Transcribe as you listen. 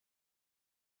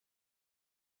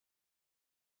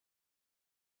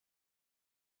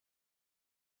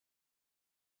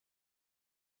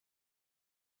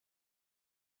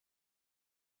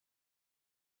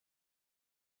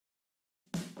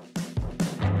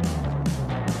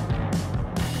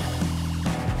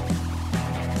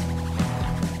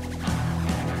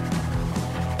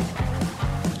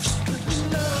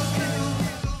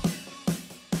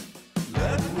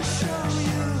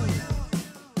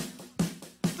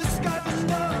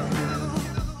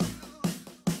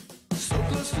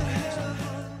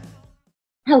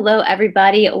Hello,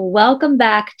 everybody. Welcome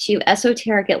back to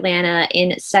Esoteric Atlanta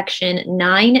in section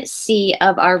 9C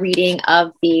of our reading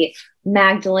of the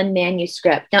Magdalen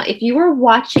Manuscript. Now, if you are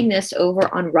watching this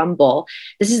over on Rumble,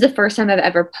 this is the first time I've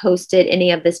ever posted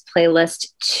any of this playlist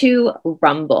to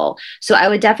Rumble. So I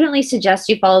would definitely suggest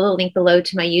you follow the link below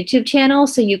to my YouTube channel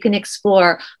so you can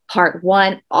explore part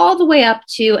 1 all the way up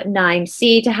to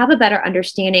 9C to have a better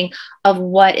understanding of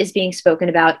what is being spoken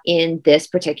about in this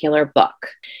particular book.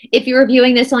 If you're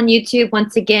viewing this on YouTube,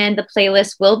 once again, the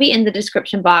playlist will be in the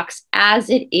description box as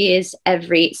it is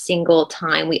every single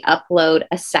time we upload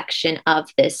a section of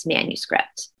this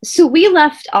manuscript. So we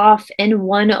left off in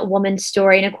one woman's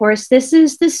story. And of course, this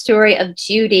is the story of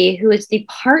Judy, who is the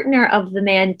partner of the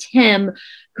man, Tim,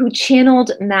 who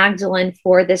channeled Magdalen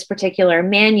for this particular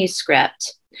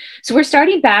manuscript. So we're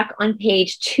starting back on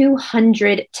page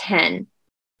 210.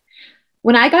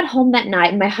 When I got home that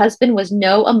night, my husband was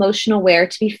no emotional where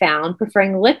to be found,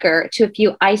 preferring liquor to a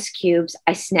few ice cubes,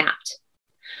 I snapped.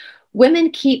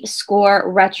 Women keep score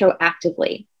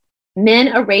retroactively. Men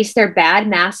erase their bad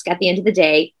mask at the end of the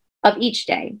day, of each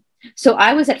day. So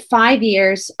I was at 5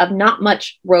 years of not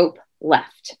much rope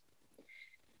left.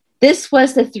 This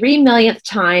was the 3 millionth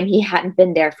time he hadn't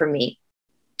been there for me.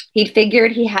 He'd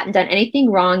figured he hadn't done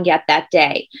anything wrong yet that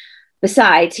day.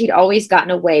 Besides, he'd always gotten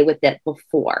away with it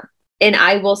before. And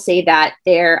I will say that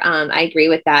there, I agree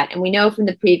with that. And we know from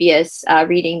the previous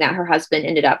reading that her husband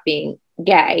ended up being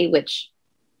gay, which,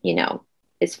 you know,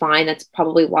 is fine. That's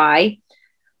probably why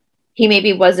he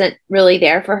maybe wasn't really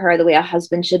there for her the way a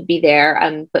husband should be there.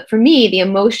 But for me, the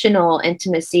emotional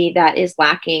intimacy that is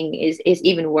lacking is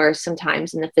even worse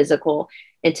sometimes than the physical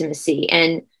intimacy.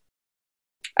 And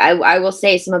I will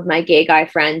say some of my gay guy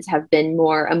friends have been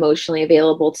more emotionally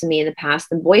available to me in the past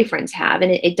than boyfriends have. And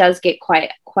it does get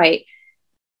quite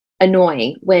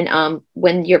annoying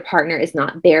when your partner is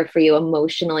not there for you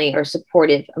emotionally or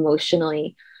supportive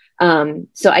emotionally.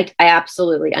 So I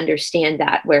absolutely understand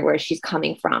that where she's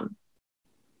coming from.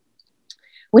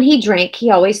 When he drank,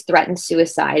 he always threatened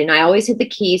suicide, and I always hid the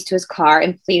keys to his car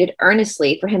and pleaded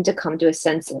earnestly for him to come to his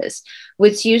senses,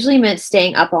 which usually meant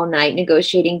staying up all night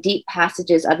negotiating deep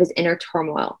passages of his inner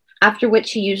turmoil, after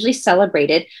which he usually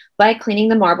celebrated by cleaning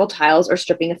the marble tiles or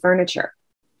stripping the furniture.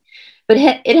 But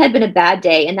it had been a bad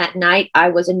day, and that night I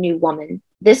was a new woman.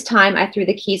 This time I threw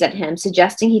the keys at him,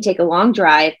 suggesting he take a long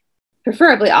drive,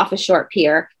 preferably off a short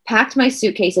pier, packed my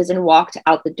suitcases, and walked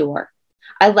out the door.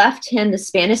 I left him the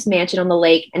Spanish mansion on the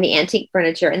lake and the antique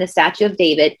furniture and the statue of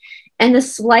David and the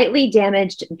slightly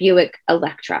damaged Buick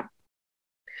Electra.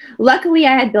 Luckily,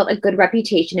 I had built a good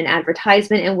reputation in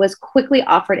advertisement and was quickly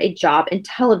offered a job in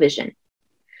television.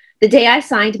 The day I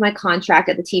signed my contract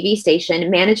at the TV station,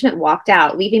 management walked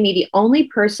out, leaving me the only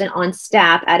person on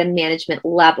staff at a management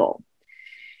level.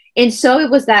 And so it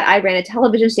was that I ran a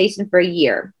television station for a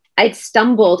year. I'd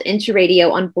stumbled into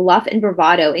radio on bluff and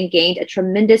bravado and gained a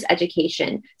tremendous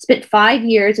education, spent 5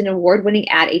 years in an award-winning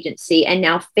ad agency, and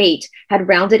now fate had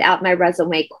rounded out my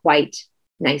resume quite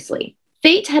nicely.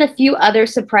 Fate had a few other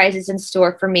surprises in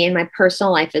store for me in my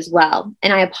personal life as well.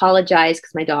 And I apologize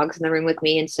because my dog's in the room with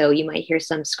me, and so you might hear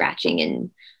some scratching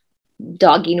and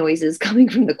doggy noises coming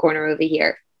from the corner over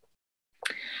here.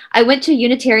 I went to a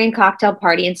Unitarian cocktail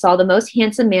party and saw the most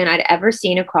handsome man I'd ever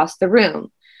seen across the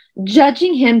room.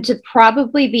 Judging him to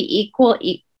probably be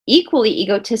equally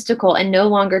egotistical and no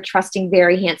longer trusting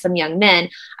very handsome young men,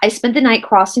 I spent the night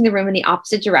crossing the room in the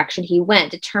opposite direction he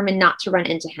went, determined not to run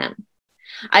into him.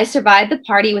 I survived the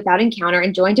party without encounter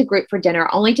and joined a group for dinner,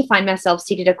 only to find myself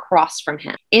seated across from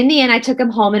him. In the end, I took him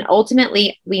home, and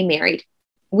ultimately we married.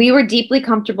 We were deeply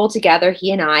comfortable together,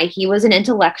 he and I. He was an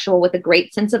intellectual with a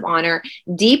great sense of honor,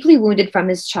 deeply wounded from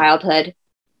his childhood,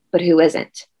 but who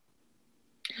isn't?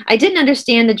 I didn't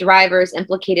understand the drivers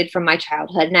implicated from my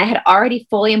childhood, and I had already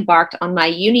fully embarked on my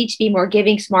you need to be more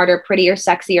giving, smarter, prettier,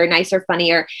 sexier, nicer,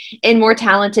 funnier, and more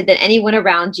talented than anyone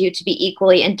around you to be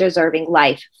equally and deserving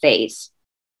life phase.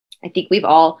 I think we've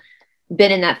all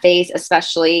been in that phase,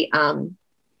 especially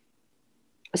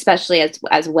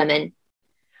as women.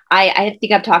 I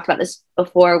think I've talked about this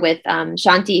before with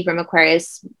Shanti from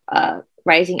Aquarius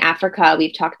Rising Africa.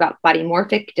 We've talked about body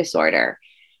morphic disorder.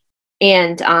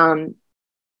 And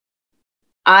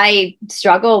I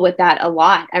struggle with that a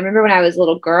lot. I remember when I was a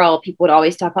little girl, people would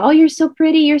always talk, oh, you're so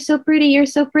pretty, you're so pretty, you're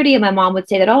so pretty. And my mom would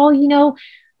say that, oh, you know,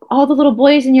 all the little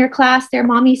boys in your class, their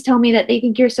mommies tell me that they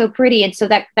think you're so pretty. And so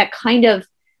that kind of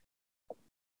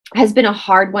has been a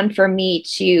hard one for me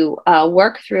to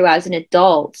work through as an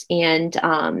adult, and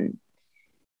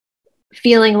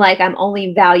feeling like I'm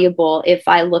only valuable if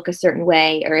I look a certain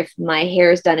way or if my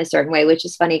hair is done a certain way, which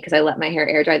is funny because I let my hair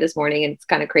air dry this morning and it's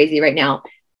kind of crazy right now.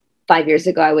 5 years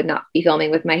ago, I would not be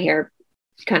filming with my hair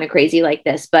kind of crazy like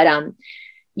this. But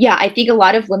yeah, I think a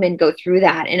lot of women go through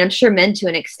that, and I'm sure men to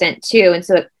an extent too. And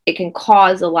so it can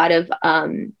cause a lot of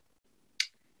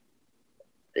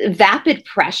vapid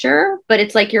pressure, but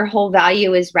it's like your whole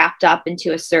value is wrapped up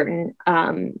into a certain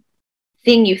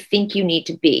thing you think you need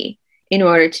to be in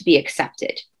order to be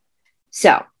accepted.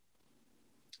 So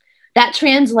that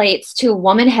translates to a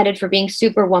woman headed for being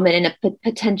superwoman and a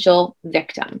potential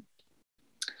victim.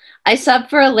 I subbed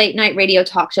for a late night radio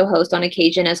talk show host on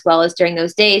occasion as well as during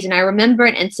those days, and I remember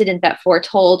an incident that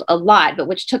foretold a lot, but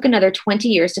which took another 20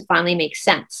 years to finally make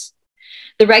sense.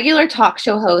 The regular talk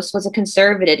show host was a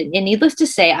conservative, and needless to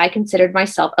say, I considered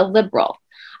myself a liberal.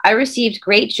 I received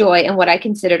great joy in what I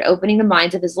considered opening the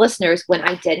minds of his listeners when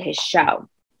I did his show.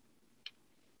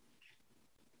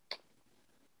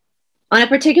 On a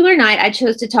particular night, I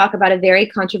chose to talk about a very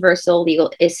controversial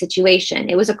legal situation.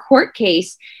 It was a court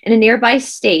case in a nearby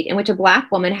state in which a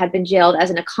Black woman had been jailed as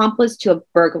an accomplice to a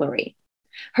burglary.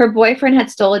 Her boyfriend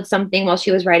had stolen something while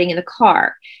she was riding in the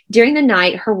car. During the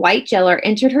night, her white jailer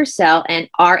entered her cell and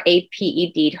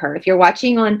RAPED'd her. If you're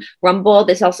watching on Rumble,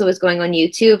 this also is going on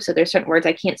YouTube, so there's certain words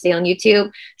I can't say on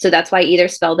YouTube. So that's why I either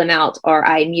spell them out or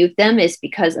I mute them, is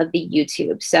because of the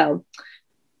YouTube. So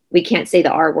we can't say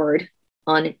the R word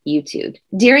on YouTube.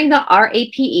 During the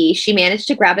RAPE, she managed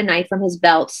to grab a knife from his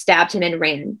belt, stabbed him, and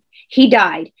ran. He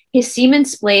died. His semen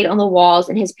splayed on the walls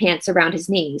and his pants around his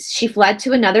knees. She fled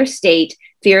to another state,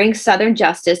 fearing Southern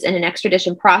justice, and an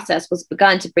extradition process was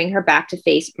begun to bring her back to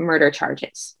face murder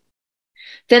charges.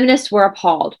 Feminists were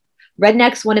appalled.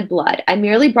 Rednecks wanted blood. I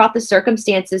merely brought the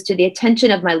circumstances to the attention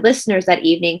of my listeners that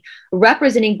evening,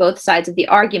 representing both sides of the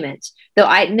argument, though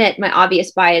I admit my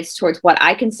obvious bias towards what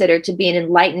I consider to be an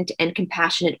enlightened and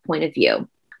compassionate point of view.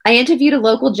 I interviewed a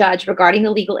local judge regarding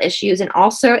the legal issues and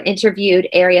also interviewed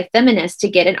area feminists to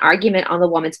get an argument on the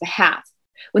woman's behalf.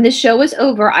 When the show was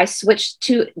over, I switched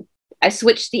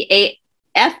the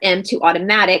FM to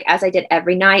automatic, as I did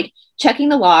every night, checking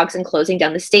the logs and closing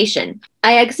down the station.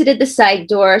 I exited the side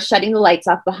door, shutting the lights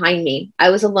off behind me. I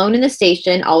was alone in the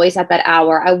station, always at that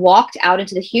hour. I walked out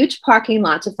into the huge parking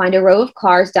lot to find a row of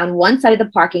cars down one side of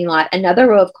the parking lot, another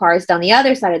row of cars down the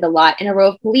other side of the lot, and a row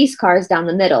of police cars down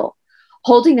the middle,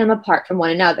 holding them apart from one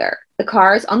another. The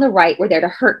cars on the right were there to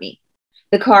hurt me.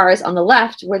 The cars on the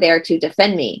left were there to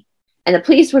defend me, and the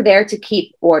police were there to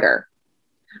keep order.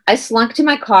 I slunk to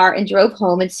my car and drove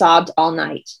home and sobbed all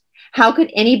night. How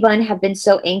could anyone have been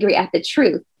so angry at the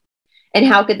truth? And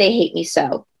how could they hate me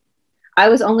so? I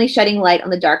was only shedding light on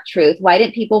the dark truth. Why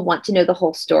didn't people want to know the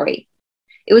whole story?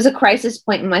 It was a crisis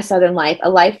point in my Southern life, a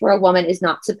life where a woman is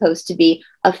not supposed to be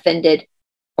offended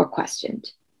or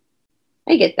questioned.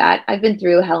 I get that. I've been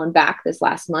through hell and back this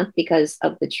last month because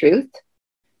of the truth,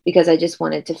 because I just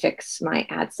wanted to fix my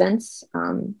AdSense.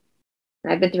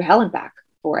 I've been through hell and back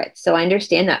for it. So I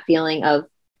understand that feeling of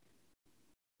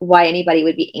why anybody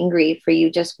would be angry for you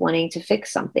just wanting to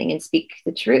fix something and speak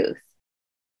the truth.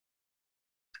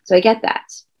 So I get that.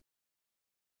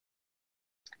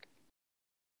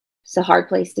 It's a hard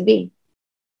place to be.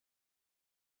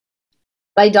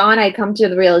 By dawn, I'd come to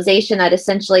the realization that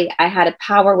essentially I had a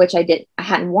power which I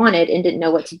hadn't wanted and didn't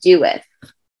know what to do with.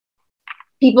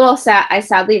 People I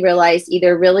sadly realized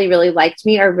either really, really liked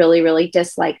me or really, really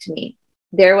disliked me.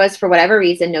 There was, for whatever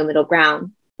reason, no middle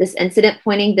ground. This incident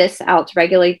pointed this out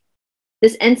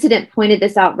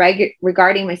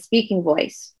regarding my speaking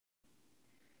voice.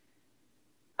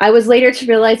 I was later to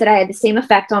realize that I had the same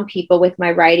effect on people with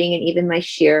my writing and even my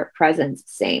sheer presence.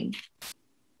 Same.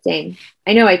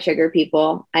 I know I trigger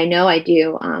people. I know I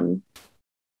do.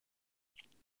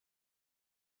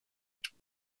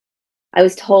 I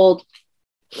was told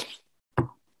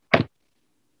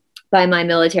by my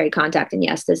military contact, and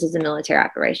yes, this is a military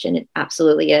operation. It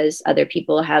absolutely is. Other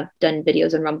people have done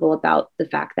videos on Rumble about the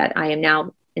fact that I am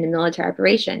now in a military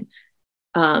operation.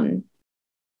 One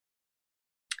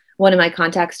of my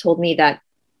contacts told me that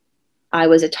I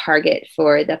was a target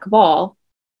for the cabal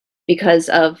because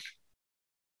of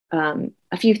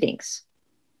a few things,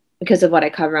 because of what I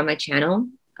cover on my channel.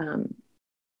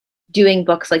 Doing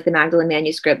books like the Magdalen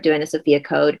Manuscript, doing the Sophia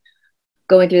Code,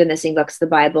 going through the missing books of the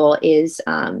Bible is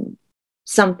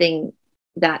something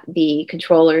that the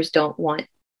controllers don't want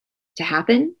to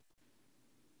happen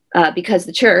because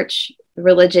the church,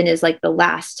 religion, is like the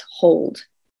last hold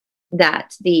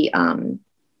that the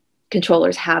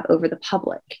controllers have over the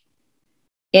public.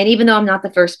 And even though I'm not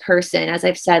the first person, as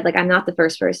I've said, like, I'm not the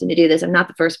first person to do this. I'm not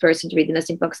the first person to read the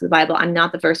missing books of the Bible. I'm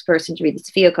not the first person to read the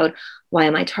Sophia Code. Why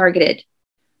am I targeted?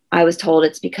 I was told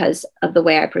it's because of the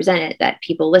way I present it that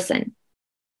people listen,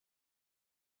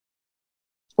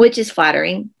 which is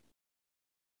flattering.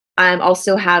 I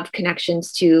also have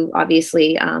connections to,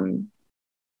 obviously,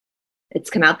 it's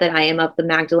come out that I am of the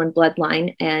Magdalen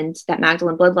bloodline, and that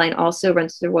Magdalen bloodline also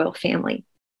runs through the royal family.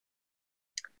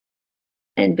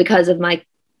 And because of my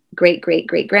great, great,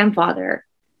 great grandfather,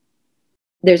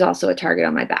 there's also a target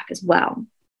on my back as well.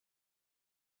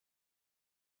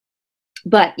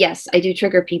 But yes, I do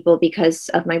trigger people because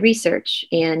of my research,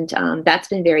 and that's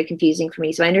been very confusing for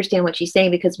me. So I understand what she's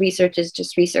saying, because research is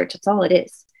just research. That's all it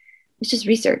is. It's just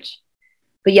research.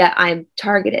 But yeah, I'm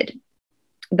targeted.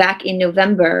 Back in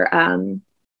November,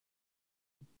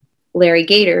 Larry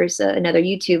Gators, another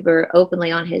YouTuber, openly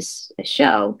on his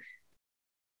show,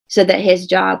 said that his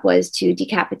job was to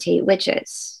decapitate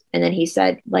witches. And then he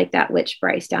said, like that witch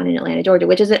Bryce down in Atlanta, Georgia,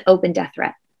 which is an open death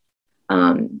threat.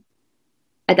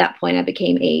 At that point, I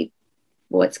became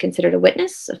what's considered a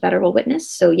witness, a federal witness.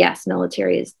 So yes,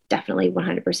 military is definitely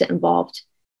 100% involved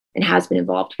and has been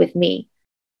involved with me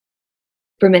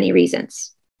for many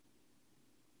reasons.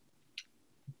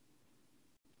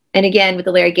 And again, with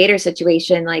the Larry Gators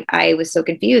situation, like, I was so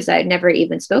confused. I had never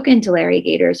even spoken to Larry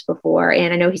Gators before.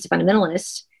 And I know he's a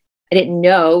fundamentalist. I didn't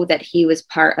know that he was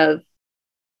part of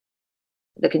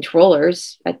the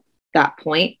controllers at that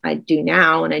point. I do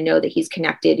now, and I know that he's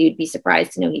connected. You'd be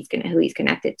surprised to know who he's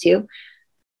connected to.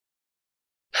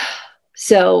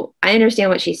 So I understand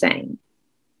what she's saying.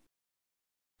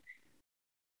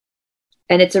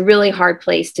 And it's a really hard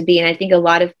place to be. And I think a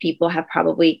lot of people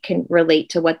can relate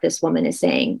to what this woman is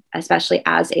saying, especially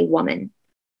as a woman.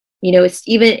 You know, it's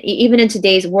even in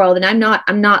today's world, and I'm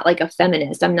not like a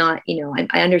feminist. I'm not,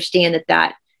 I understand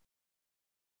that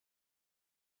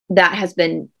has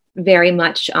been very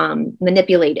much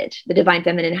manipulated. The divine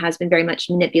feminine has been very much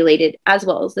manipulated, as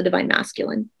well as the divine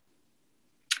masculine.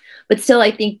 But still,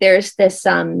 I think there's this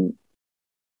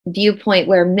viewpoint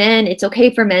where it's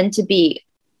okay for men to be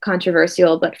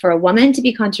controversial, but for a woman to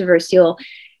be controversial,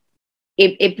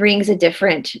 it brings a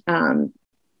different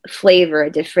flavor,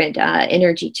 a different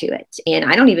energy to it. And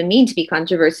I don't even mean to be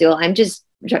controversial. I'm just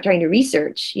trying to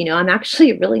research. I'm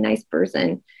actually a really nice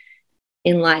person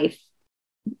in life.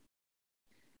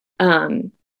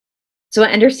 So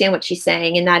I understand what she's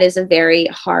saying, and that is a very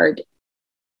hard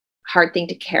thing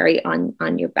to carry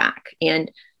on your back.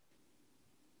 And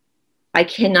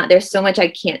there's so much I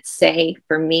can't say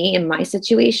for me in my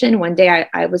situation. One day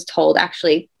I was told,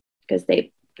 actually, because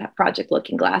that Project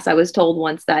Looking Glass, I was told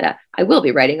once that I will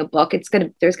be writing a book. There's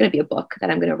going to be a book that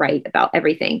I'm going to write about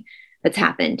everything that's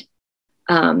happened.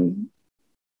 But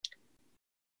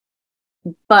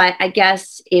I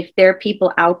guess if there are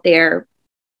people out there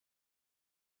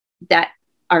that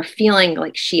are feeling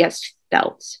like she has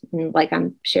felt, and like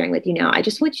I'm sharing with you now, I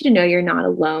just want you to know you're not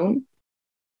alone.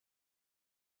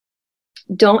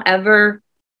 Don't ever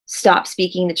stop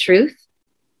speaking the truth.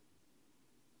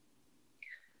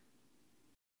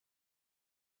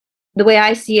 The way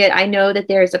I see it, I know that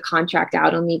there's a contract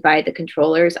out on me by the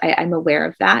controllers. I'm aware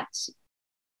of that.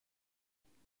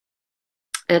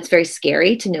 And it's very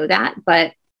scary to know that,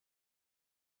 but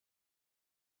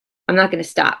I'm not going to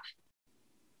stop.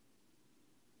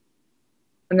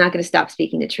 I'm not going to stop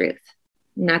speaking the truth.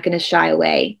 I'm not going to shy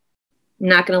away. I'm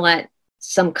not going to let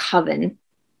some coven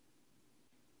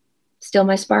steal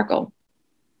my sparkle.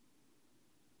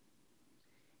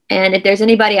 And if there's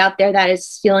anybody out there that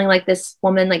is feeling like this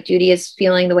woman, like Judy, is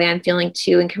feeling the way I'm feeling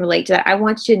too, and can relate to that, I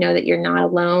want you to know that you're not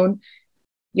alone.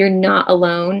 You're not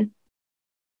alone.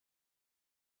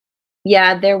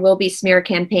 Yeah, there will be smear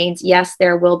campaigns. Yes,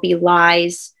 there will be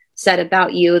lies said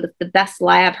about you. The best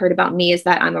lie I've heard about me is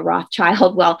that I'm a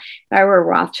Rothschild. Well, if I were a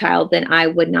Rothschild, then I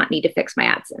would not need to fix my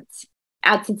AdSense.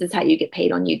 AdSense is how you get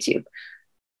paid on YouTube.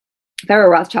 If I were a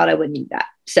Rothschild, I wouldn't need that.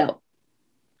 So,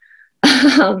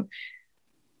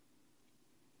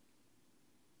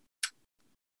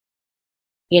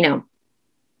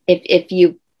 if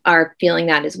you are feeling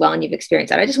that as well and you've experienced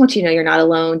that, I just want you to know you're not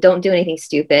alone. Don't do anything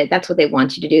stupid. That's what they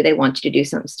want you to do. They want you to do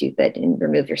something stupid and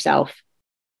remove yourself.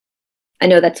 I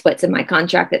know that's what's in my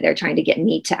contract, that they're trying to get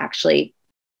me to actually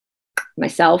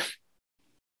myself.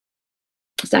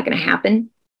 It's not going to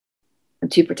happen. I'm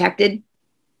too protected.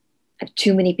 I have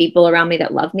too many people around me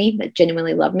that love me, that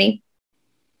genuinely love me.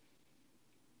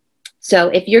 So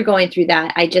if you're going through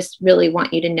that, I just really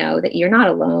want you to know that you're not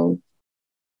alone.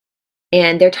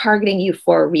 And they're targeting you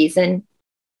for a reason.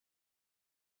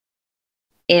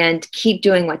 And keep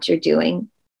doing what you're doing.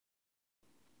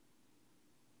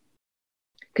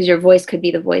 Because your voice could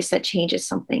be the voice that changes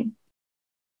something.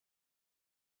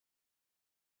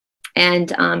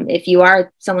 And if you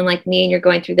are someone like me and you're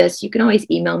going through this, you can always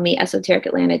email me,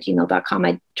 esotericatlanta@gmail.com.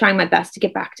 I'm trying my best to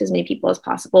get back to as many people as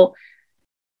possible.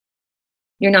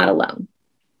 You're not alone.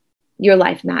 Your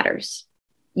life matters.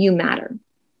 You matter.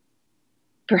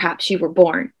 Perhaps you were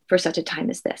born for such a time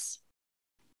as this.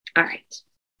 All right.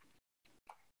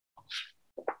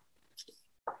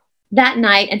 That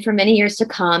night, and for many years to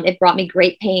come, it brought me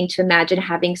great pain to imagine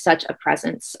having such a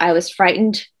presence. I was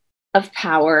frightened of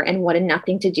power and wanted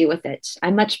nothing to do with it. I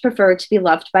much preferred to be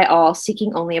loved by all,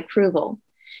 seeking only approval.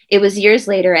 It was years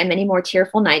later and many more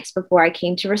tearful nights before I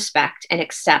came to respect and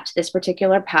accept this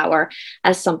particular power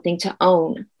as something to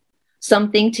own,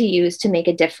 something to use to make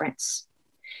a difference.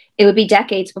 It would be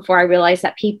decades before I realized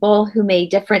that people who made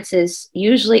differences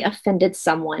usually offended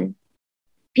someone.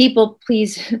 People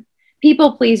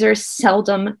pleasers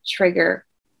seldom trigger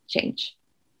change.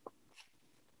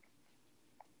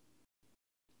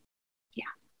 Yeah.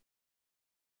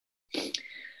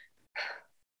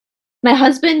 My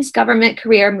husband's government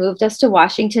career moved us to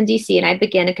Washington, D.C., and I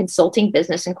began a consulting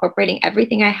business incorporating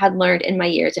everything I had learned in my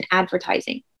years in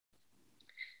advertising.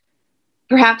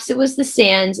 Perhaps it was the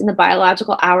sands in the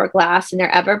biological hourglass and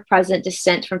their ever-present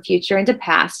descent from future into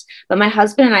past, but my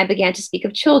husband and I began to speak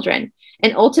of children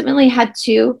and ultimately had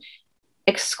 2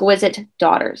 exquisite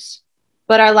daughters.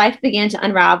 But our life began to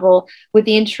unravel with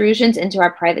the intrusions into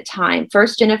our private time.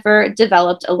 First, Jennifer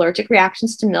developed allergic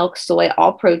reactions to milk, soy,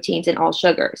 all proteins, and all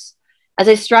sugars. As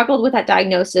I struggled with that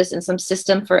diagnosis and some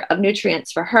system of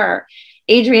nutrients for her,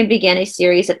 Adrienne began a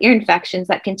series of ear infections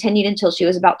that continued until she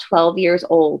was about 12 years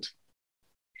old.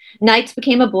 Nights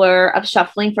became a blur of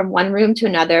shuffling from one room to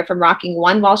another, from rocking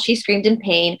one while she screamed in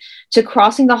pain to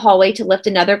crossing the hallway to lift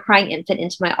another crying infant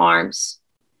into my arms.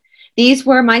 These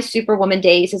were my superwoman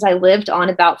days as I lived on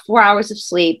about 4 hours of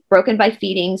sleep, broken by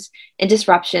feedings and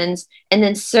disruptions, and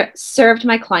then served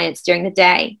my clients during the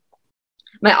day.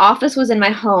 My office was in my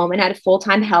home and had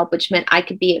full-time help, which meant I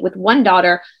could be with one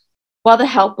daughter while the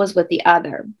help was with the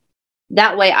other.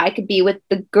 That way I could be with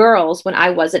the girls when I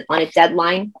wasn't on a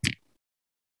deadline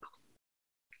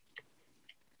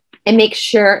and make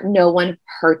sure no one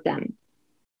hurt them.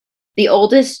 The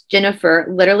oldest, Jennifer,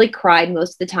 literally cried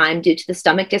most of the time due to the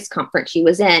stomach discomfort she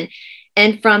was in.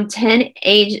 And from 10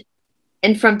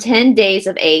 days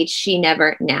of age, she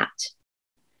never napped.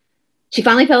 She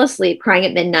finally fell asleep crying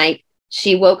at midnight.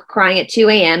 She woke crying at 2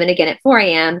 a.m. and again at 4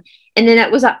 a.m. And then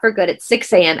it was up for good at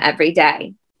 6 a.m. every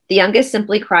day. The youngest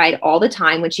simply cried all the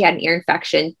time when she had an ear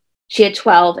infection. She had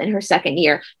 12 in her second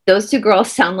year. Those 2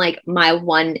 girls sound like my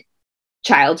one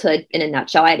childhood in a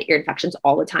nutshell. I had ear infections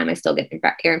all the time. I still get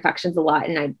ear infections a lot,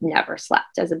 and I never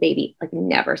slept as a baby, like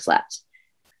never slept.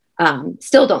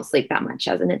 Still don't sleep that much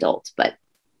as an adult, but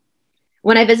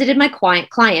when I visited my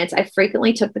clients, I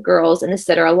frequently took the girls and the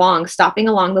sitter along, stopping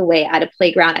along the way at a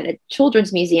playground at a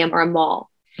children's museum or a mall.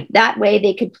 That way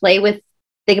they could play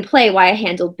while I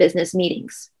handled business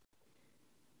meetings.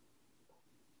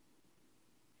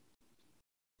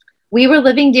 We were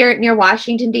living near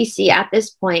Washington, D.C. at this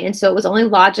point, and so it was only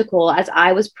logical, as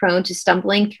I was prone to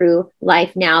stumbling through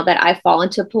life now, that I fall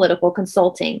into political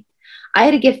consulting. I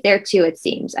had a gift there too, it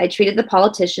seems. I treated the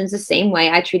politicians the same way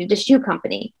I treated a shoe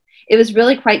company. It was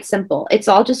really quite simple. It's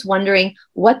all just wondering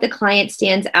what the client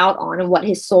stands out on and what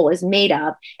his soul is made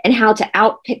of, and how to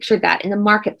outpicture that in the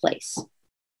marketplace.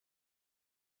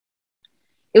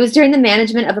 It was during the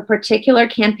management of a particular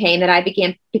campaign that I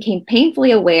became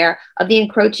painfully aware of the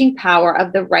encroaching power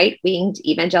of the right-winged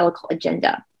evangelical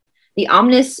agenda. The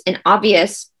ominous and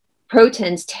obvious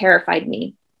protons terrified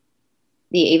me.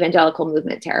 The evangelical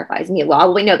movement terrifies me.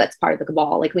 Well, we know that's part of the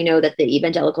cabal. Like, we know that the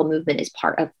evangelical movement is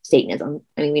part of Satanism.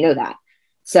 I mean, we know that.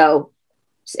 So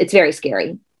it's very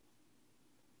scary.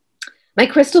 My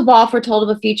crystal ball foretold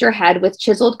of a future ahead with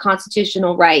chiseled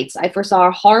constitutional rights. I foresaw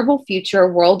a horrible future,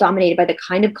 a world dominated by the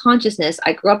kind of consciousness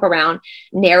I grew up around,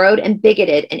 narrowed and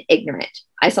bigoted and ignorant.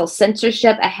 I saw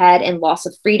censorship ahead and loss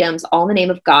of freedoms, all in the name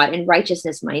of God and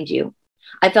righteousness, mind you.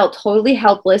 I felt totally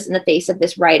helpless in the face of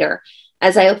this writer,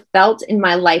 as I felt in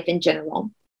my life in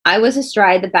general. I was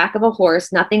astride the back of a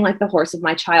horse, nothing like the horse of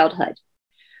my childhood.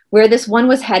 Where this one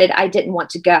was headed, I didn't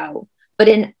want to go. But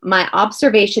in my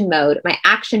observation mode, my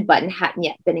action button hadn't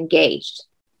yet been engaged.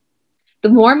 The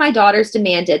more my daughters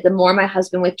demanded, the more my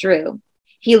husband withdrew.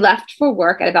 He left for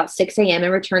work at about 6 a.m.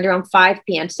 and returned around 5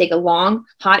 p.m. to take a long,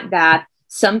 hot bath,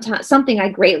 something I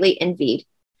greatly envied.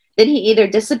 Then he either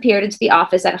disappeared into the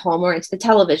office at home or into the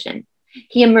television.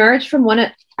 He emerged from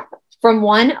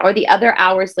one or the other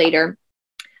hours later.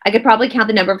 I could probably count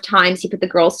the number of times he put the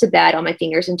girls to bed on my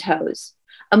fingers and toes.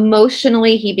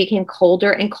 Emotionally, he became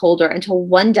colder and colder until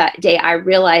one day I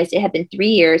realized it had been 3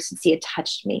 years since he had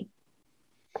touched me.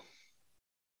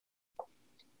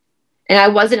 And I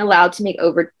wasn't allowed to make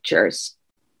overtures.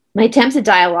 My attempts at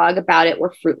dialogue about it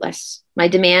were fruitless. My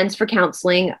demands for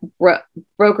counseling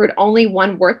brokered only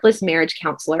one worthless marriage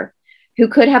counselor who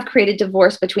could have created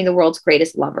divorce between the world's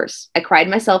greatest lovers. I cried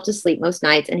myself to sleep most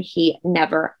nights, and he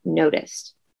never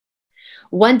noticed.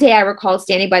 One day I recalled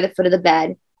standing by the foot of the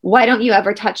bed. "Why don't you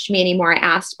ever touch me anymore?" I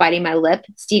asked, biting my lip,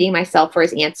 steadying myself for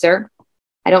his answer.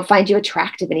 "I don't find you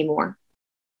attractive anymore."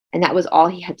 And that was all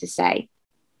he had to say.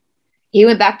 He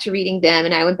went back to reading them,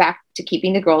 and I went back to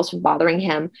keeping the girls from bothering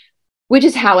him, which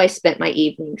is how I spent my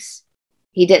evenings.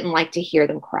 He didn't like to hear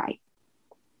them cry.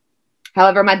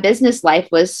 However, my business life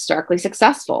was starkly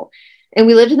successful, and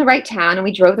we lived in the right town, and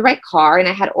we drove the right car, and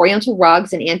I had oriental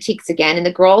rugs and antiques again, and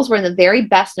the girls were in the very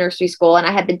best nursery school, and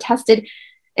I had been tested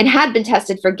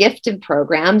for gifted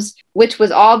programs, which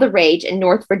was all the rage in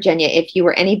North Virginia if you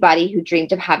were anybody who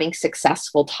dreamed of having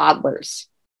successful toddlers.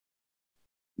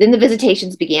 Then the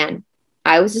visitations began.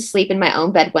 I was asleep in my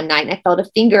own bed one night, and I felt a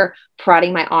finger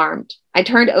prodding my arm. I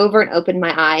turned over and opened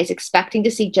my eyes, expecting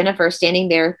to see Jennifer standing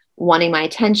there wanting my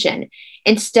attention.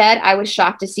 Instead, I was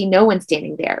shocked to see no one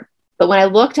standing there. But when I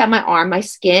looked at my arm, my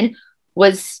skin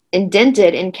was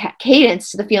indented in cadence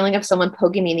to the feeling of someone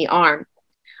poking me in the arm.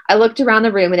 I looked around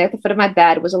the room, and there at the foot of my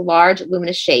bed was a large,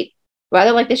 luminous shape,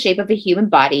 rather like the shape of a human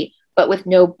body, but with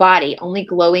no body, only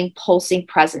glowing, pulsing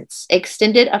presence. It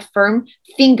extended a firm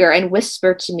finger and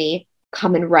whispered to me,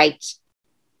 "Come and write."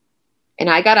 And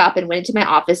I got up and went into my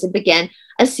office and began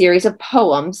a series of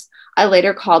poems I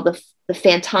later called the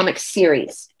Phantomic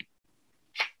Series.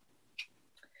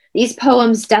 These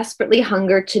poems desperately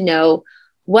hungered to know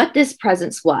what this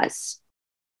presence was.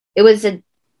 It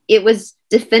was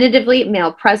definitively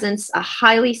male presence, a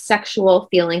highly sexual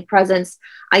feeling presence.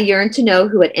 I yearned to know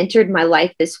who had entered my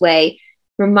life this way,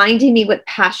 reminding me what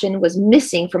passion was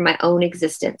missing from my own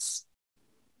existence.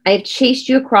 "I have chased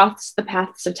you across the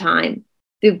paths of time,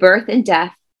 through birth and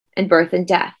death, and birth and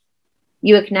death.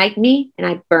 You ignite me, and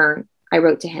I burn," I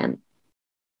wrote to him.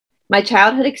 My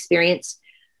childhood experience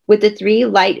with the three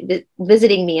light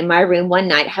visiting me in my room one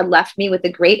night had left me with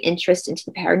a great interest into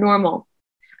the paranormal.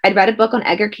 I'd read a book on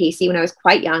Edgar Cayce when I was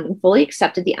quite young and fully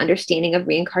accepted the understanding of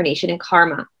reincarnation and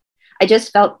karma. I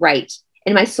just felt right,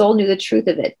 and my soul knew the truth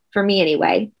of it, for me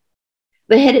anyway.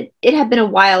 But it had been a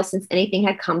while since anything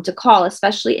had come to call,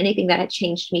 especially anything that had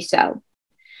changed me so.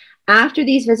 After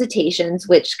these visitations,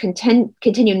 which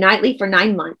continued nightly for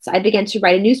 9 months, I began to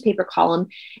write a newspaper column,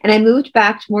 and I moved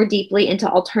back more deeply into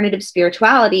alternative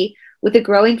spirituality with a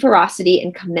growing ferocity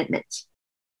and commitment.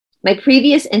 My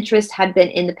previous interest had been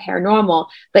in the paranormal,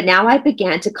 but now I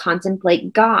began to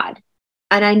contemplate God,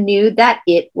 and I knew that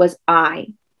it was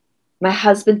I. My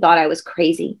husband thought I was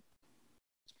crazy.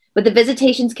 But the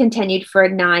visitations continued for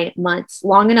 9 months,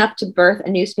 long enough to birth a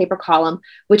newspaper column,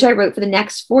 which I wrote for the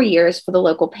next 4 years for the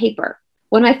local paper.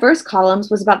 One of my first columns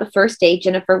was about the first day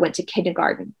Jennifer went to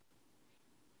kindergarten.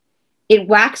 It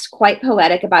waxed quite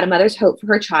poetic about a mother's hope for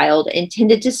her child,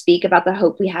 intended to speak about the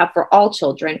hope we have for all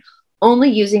children, only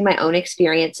using my own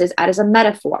experiences as a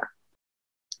metaphor.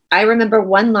 I remember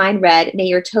one line read, "May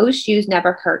your toe shoes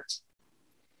never hurt."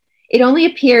 It only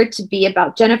appeared to be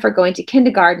about Jennifer going to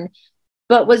kindergarten,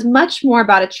 but was much more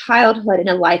about a childhood and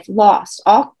a life lost,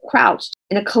 all crouched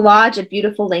in a collage of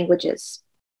beautiful languages.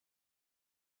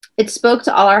 It spoke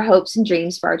to all our hopes and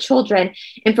dreams for our children,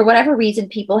 and for whatever reason,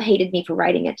 people hated me for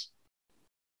writing it.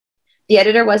 The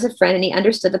editor was a friend, and he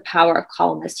understood the power of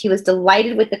columnists. He was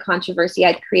delighted with the controversy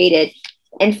I'd created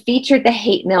and featured the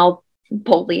hate mail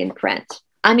boldly in print.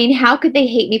 I mean, how could they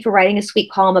hate me for writing a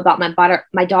sweet column about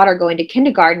my daughter going to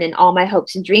kindergarten and all my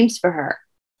hopes and dreams for her?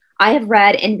 I have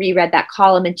read and reread that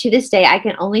column, and to this day, I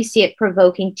can only see it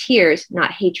provoking tears,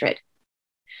 not hatred.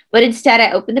 But instead,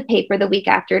 I opened the paper the week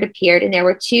after it appeared, and there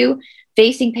were 2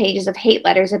 facing pages of hate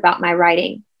letters about my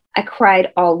writing. I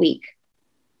cried all week.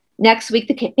 Next week,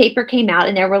 the paper came out,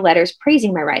 and there were letters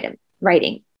praising my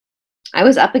writing. I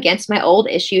was up against my old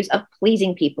issues of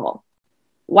pleasing people.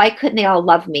 Why couldn't they all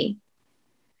love me?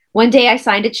 One day I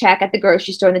signed a check at the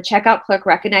grocery store, and the checkout clerk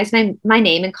recognized my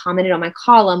name and commented on my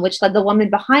column, which led the woman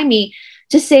behind me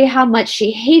to say how much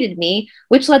she hated me,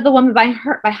 which led the woman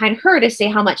behind her to say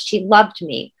how much she loved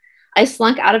me. I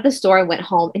slunk out of the store and went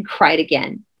home and cried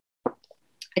again.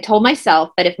 I told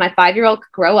myself that if my 5-year-old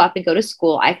could grow up and go to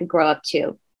school, I could grow up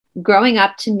too. Growing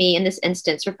up to me in this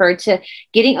instance referred to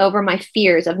getting over my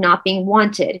fears of not being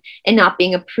wanted and not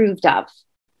being approved of.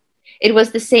 It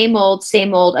was the same old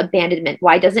abandonment.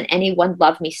 Why doesn't anyone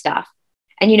love me stuff?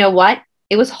 And you know what?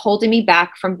 It was holding me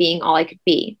back from being all I could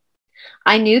be.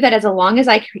 I knew that as long as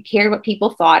I cared what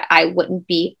people thought, I wouldn't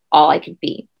be all I could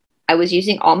be. I was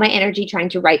using all my energy trying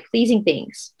to write pleasing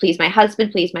things, please my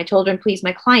husband, please my children, please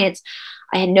my clients.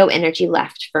 I had no energy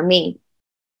left for me.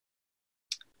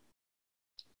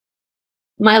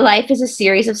 My life is a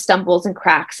series of stumbles and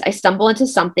cracks. I stumble into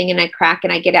something and I crack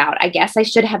and I get out. I guess I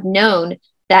should have known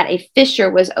that a fissure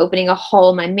was opening a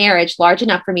hole in my marriage large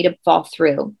enough for me to fall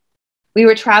through. We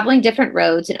were traveling different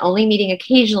roads and only meeting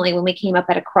occasionally when we came up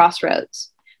at a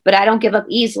crossroads. But I don't give up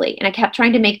easily, and I kept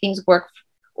trying to make things work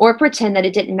or pretend that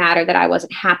it didn't matter that I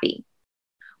wasn't happy.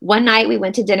 One night we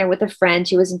went to dinner with a friend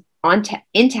who was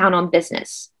in town on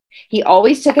business. He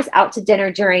always took us out to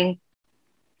dinner during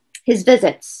his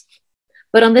visits.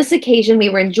 But on this occasion, we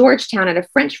were in Georgetown at a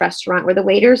French restaurant where the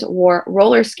waiters wore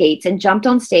roller skates and jumped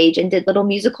on stage and did little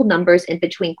musical numbers in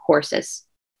between courses.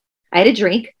 I had a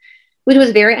drink, which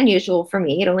was very unusual for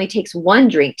me. It only takes one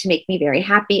drink to make me very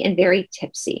happy and very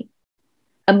tipsy.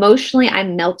 Emotionally, I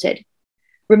melted.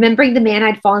 Remembering the man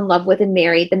I'd fallen in love with and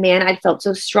married, the man I'd felt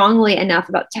so strongly enough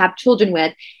about to have children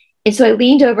with. And so I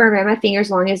leaned over and ran my fingers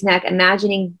along his neck,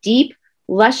 imagining deep,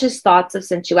 luscious thoughts of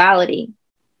sensuality.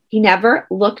 He never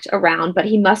looked around, but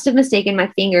he must have mistaken my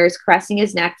fingers caressing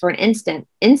his neck for an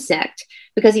insect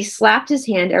because he slapped his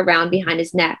hand around behind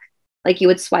his neck, like you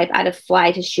would swipe at a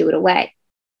fly to shoo it away.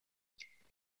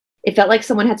 It felt like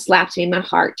someone had slapped me in my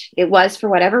heart. It was, for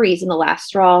whatever reason, the last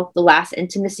straw, the last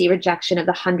intimacy rejection of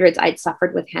the hundreds I'd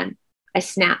suffered with him. I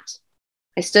snapped.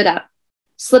 I stood up,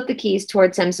 slipped the keys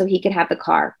towards him so he could have the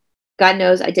car. God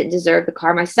knows I didn't deserve the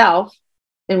car myself,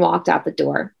 and walked out the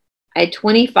door. I had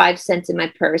 25 cents in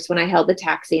my purse when I held the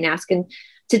taxi and asked him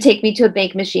to take me to a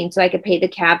bank machine so I could pay the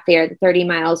cab fare the 30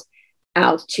 miles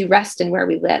out to Reston where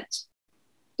we lived.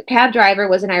 The cab driver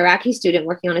was an Iraqi student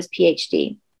working on his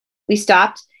PhD. We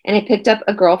stopped and I picked up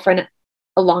a girlfriend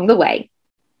along the way.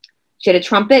 She had a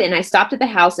trumpet and I stopped at the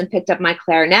house and picked up my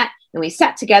clarinet and we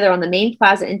sat together on the main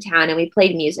plaza in town and we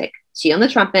played music. She on the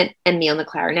trumpet and me on the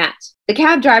clarinet. The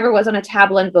cab driver was on a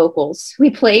tabla and vocals. We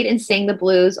played and sang the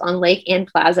blues on Lake Ann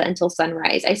Plaza until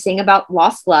sunrise. I sang about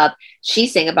lost love. She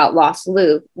sang about lost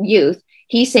youth.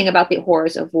 He sang about the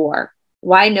horrors of war.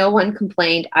 Why no one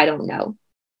complained, I don't know.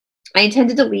 I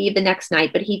intended to leave the next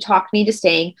night, but he talked me into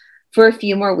staying for a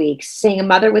few more weeks, saying a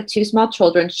mother with 2 small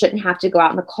children shouldn't have to go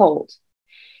out in the cold.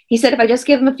 He said if I just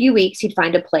give him a few weeks, he'd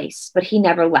find a place, but he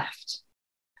never left.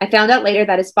 I found out later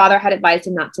that his father had advised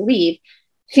him not to leave,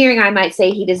 fearing I might say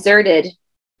he deserted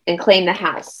and claimed the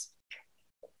house.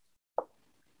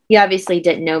 He obviously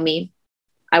didn't know me.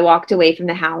 I walked away from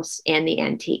the house and the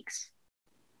antiques.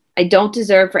 I don't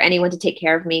deserve for anyone to take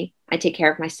care of me. I take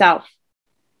care of myself.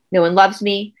 No one loves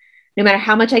me. No matter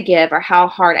how much I give or how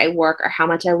hard I work or how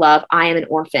much I love, I am an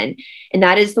orphan. And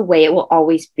that is the way it will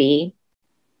always be.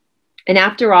 And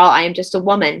after all, I am just a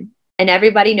woman, and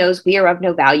everybody knows we are of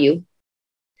no value.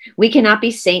 We cannot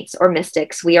be saints or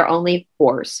mystics. We are only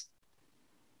whores.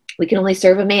 We can only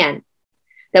serve a man.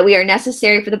 That we are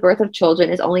necessary for the birth of children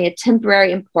is only a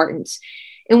temporary importance.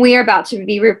 And we are about to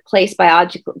be replaced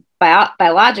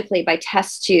biologically by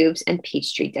test tubes and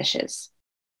Peachtree dishes.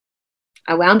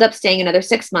 I wound up staying another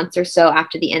 6 months or so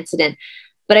after the incident,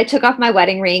 but I took off my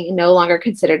wedding ring and no longer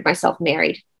considered myself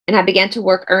married. And I began to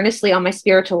work earnestly on my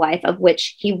spiritual life, of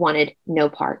which he wanted no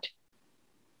part.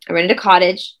 I rented a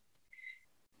cottage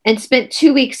and spent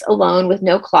 2 weeks alone with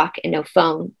no clock and no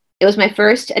phone. It was my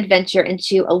first adventure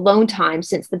into alone time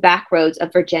since the back roads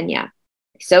of Virginia.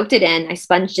 I soaked it in, I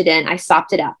sponged it in, I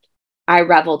sopped it up. I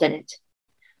reveled in it.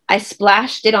 I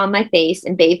splashed it on my face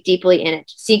and bathed deeply in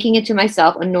it, sinking into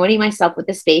myself, anointing myself with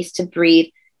the space to breathe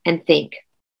and think.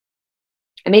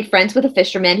 I made friends with a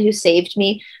fisherman who saved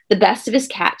me the best of his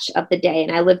catch of the day,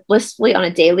 and I lived blissfully on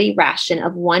a daily ration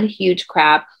of 1 huge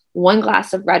crab, 1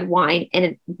 glass of red wine,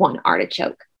 and 1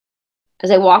 artichoke. As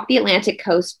I walked the Atlantic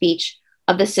coast beach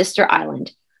of the sister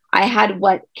island, I had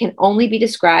what can only be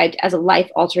described as a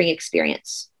life-altering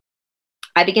experience.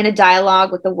 I began a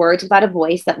dialogue with the words without a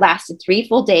voice that lasted 3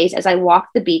 full days as I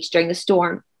walked the beach during the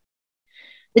storm.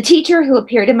 The teacher who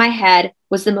appeared in my head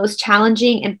was the most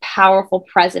challenging and powerful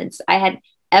presence I had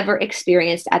ever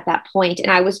experienced at that point,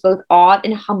 and I was both awed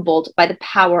and humbled by the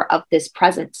power of this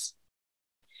presence.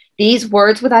 These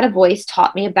words without a voice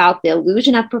taught me about the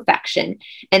illusion of perfection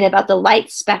and about the light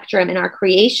spectrum in our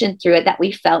creation through it that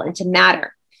we fell into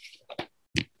matter.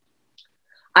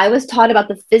 I was taught about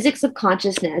the physics of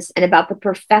consciousness and about the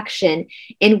perfection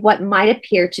in what might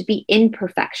appear to be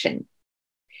imperfection.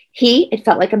 It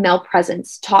felt like a male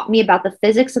presence, taught me about the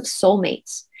physics of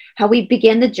soulmates, how we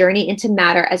begin the journey into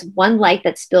matter as 1 light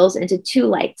that spills into 2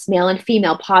 lights, male and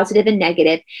female, positive and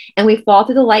negative, and we fall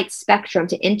through the light spectrum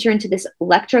to enter into this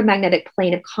electromagnetic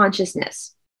plane of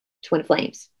consciousness, twin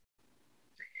flames.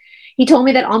 He told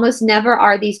me that almost never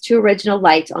are these two original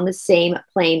lights on the same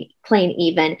plane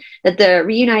even, that the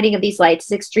reuniting of these lights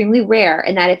is extremely rare,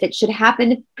 and that if it should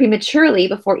happen prematurely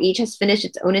before each has finished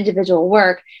its own individual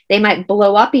work, they might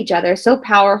blow up each other. So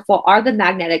powerful are the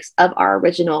magnetics of our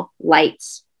original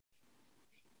lights.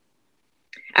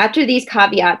 After these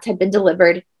caveats had been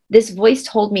delivered, this voice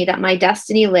told me that my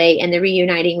destiny lay in the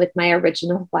reuniting with my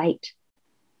original light.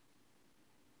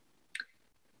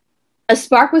 A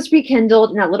spark was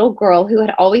rekindled in that little girl who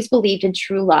had always believed in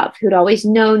true love, who had always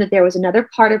known that there was another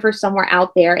part of her somewhere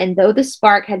out there. And though the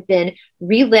spark had been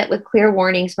relit with clear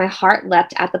warnings, my heart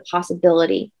leapt at the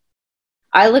possibility.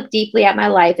 I looked deeply at my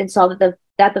life and saw that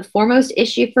the foremost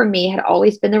issue for me had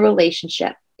always been the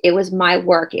relationship. It was my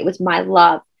work. It was my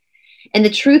love. And the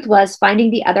truth was,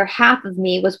 finding the other half of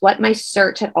me was what my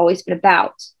search had always been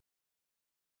about.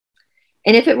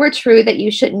 And if it were true that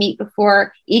you should meet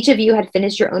before each of you had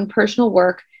finished your own personal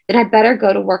work, then I'd better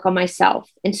go to work on myself.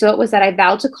 And so it was that I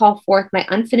vowed to call forth my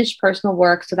unfinished personal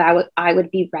work so that I would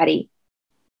be ready.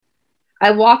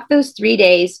 I walked those 3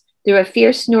 days through a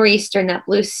fierce nor'easter that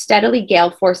blew steadily gale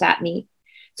force at me,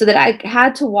 so that I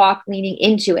had to walk leaning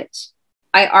into it.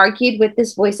 I argued with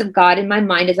this voice of God in my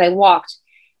mind as I walked,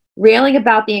 railing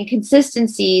about the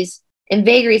inconsistencies and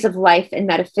vagaries of life and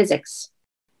metaphysics.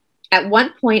 At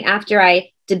one point, after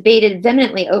I debated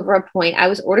vehemently over a point, I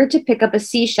was ordered to pick up a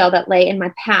seashell that lay in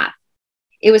my path.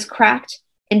 It was cracked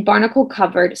and barnacle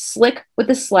covered, slick with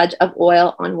a sludge of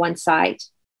oil on one side.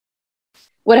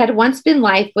 What had once been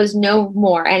life was no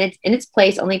more, and in its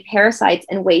place only parasites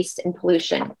and waste and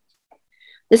pollution.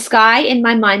 The sky in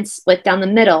my mind split down the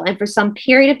middle, and for some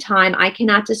period of time I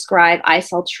cannot describe, I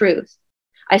saw truth.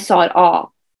 I saw it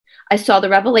all. I saw the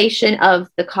revelation of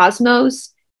the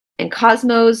cosmos,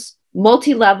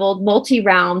 multi-leveled,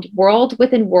 multi-round, world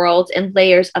within world, and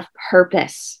layers of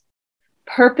purpose.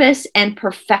 Purpose and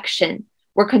perfection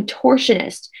were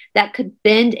contortionists that could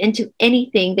bend into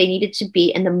anything they needed to be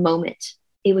in the moment.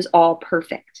 It was all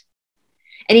perfect.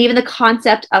 And even the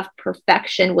concept of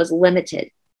perfection was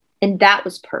limited, and that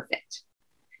was perfect.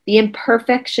 The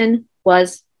imperfection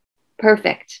was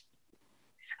perfect.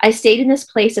 I stayed in this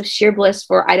place of sheer bliss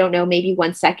for, I don't know, maybe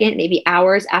 1 second, maybe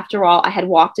hours. After all, I had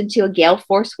walked into a gale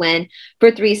force wind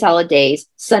for 3 solid days,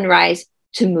 sunrise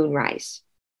to moonrise.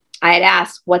 I had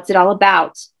asked, what's it all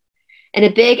about? And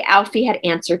a big Alfie had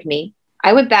answered me.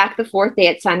 I went back the 4th day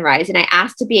at sunrise, and I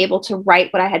asked to be able to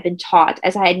write what I had been taught,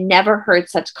 as I had never heard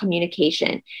such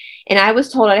communication. And I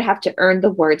was told I'd have to earn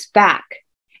the words back,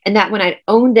 and that when I'd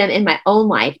owned them in my own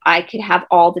life, I could have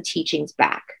all the teachings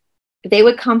back. But they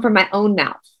would come from my own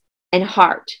mouth and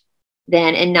heart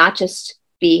then, and not just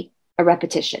be a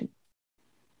repetition.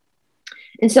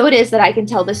 And so it is that I can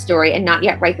tell this story and not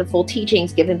yet write the full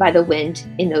teachings given by the wind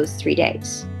in those 3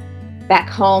 days. Back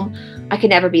home, I could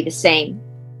never be the same.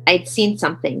 I had seen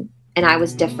something, and I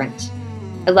was different.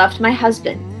 I loved my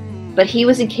husband, but he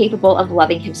was incapable of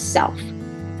loving himself.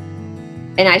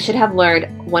 And I should have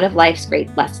learned one of life's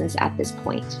great lessons at this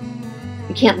point.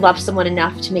 You can't love someone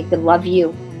enough to make them love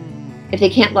you. If they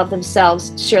can't love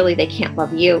themselves, surely they can't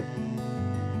love you.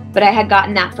 But I had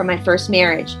gotten that from my first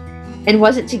marriage, and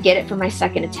wasn't to get it from my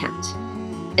second attempt.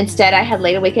 Instead, I had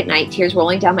laid awake at night, tears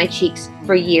rolling down my cheeks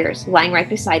for years, lying right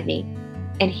beside me,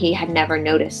 and he had never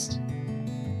noticed.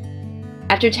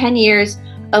 After 10 years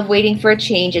of waiting for a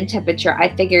change in temperature,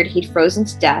 I figured he'd frozen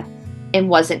to death and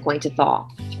wasn't going to thaw.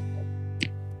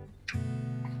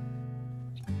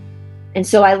 And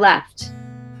so I left.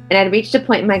 And I'd reached a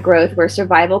point in my growth where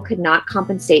survival could not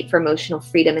compensate for emotional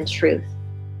freedom and truth.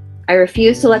 I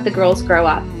refused to let the girls grow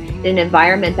up in an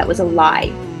environment that was a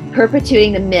lie,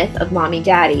 perpetuating the myth of mommy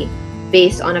daddy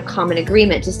based on a common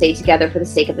agreement to stay together for the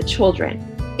sake of the children.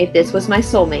 If this was my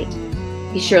soulmate,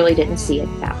 he surely didn't see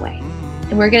it that way.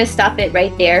 And we're going to stop it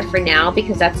right there for now,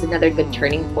 because that's another good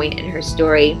turning point in her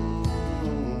story.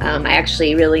 I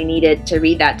actually really needed to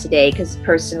read that today, because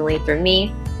personally for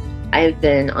me, I've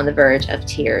been on the verge of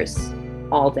tears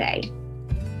all day.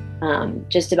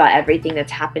 Just about everything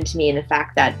that's happened to me, and the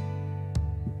fact that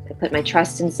I put my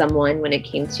trust in someone when it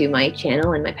came to my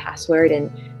channel and my password. And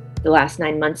the last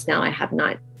 9 months now, I have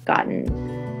not gotten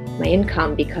my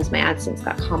income because my AdSense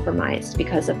got compromised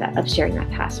because of that, of sharing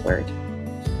that password.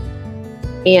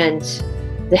 And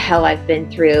the hell I've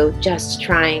been through just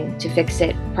trying to fix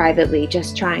it privately,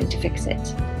 just trying to fix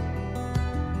it.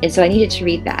 And so I needed to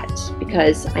read that,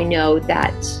 because I know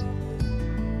that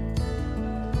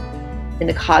in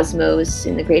the cosmos,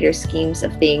 in the greater schemes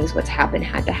of things, what's happened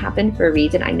had to happen for a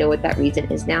reason. I know what that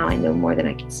reason is now. I know more than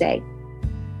I can say.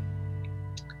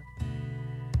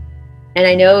 And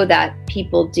I know that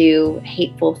people do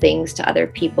hateful things to other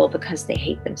people because they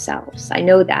hate themselves. I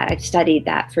know that. I've studied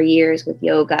that for years with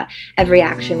yoga. Every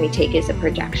action we take is a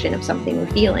projection of something we're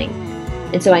feeling.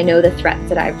 And so I know the threats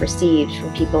that I've received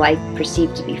from people I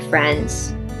perceive to be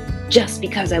friends just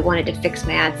because I wanted to fix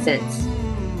my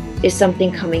AdSense is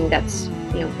something coming that's,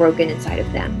 broken inside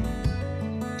of them.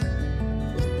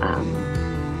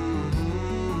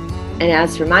 And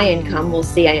as for my income, we'll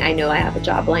see. I know I have a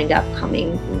job lined up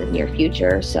coming in the near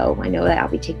future, so I know that I'll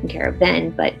be taken care of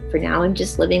then. But for now, I'm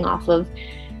just living off of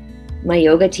my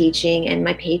yoga teaching and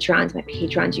my patrons. My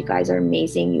patrons, you guys are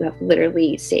amazing. You have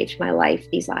literally saved my life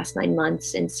these last 9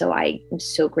 months. And so I am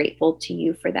so grateful to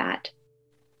you for that.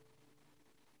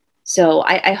 So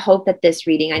I hope that this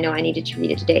reading, I know I needed to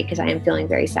read it today because I am feeling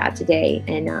very sad today.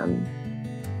 And,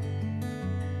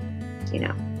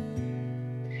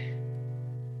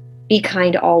 be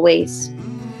kind always.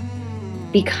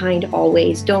 Be kind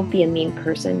always. Don't be a mean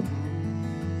person.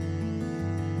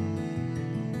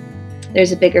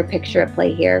 There's a bigger picture at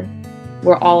play here.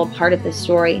 We're all a part of this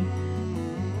story.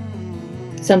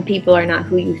 Some people are not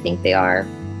who you think they are,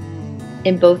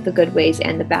 in both the good ways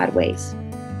and the bad ways.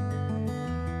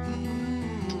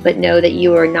 But know that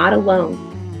you are not alone.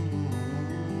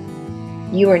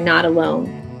 You are not alone.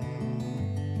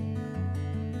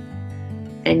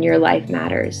 And your life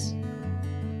matters.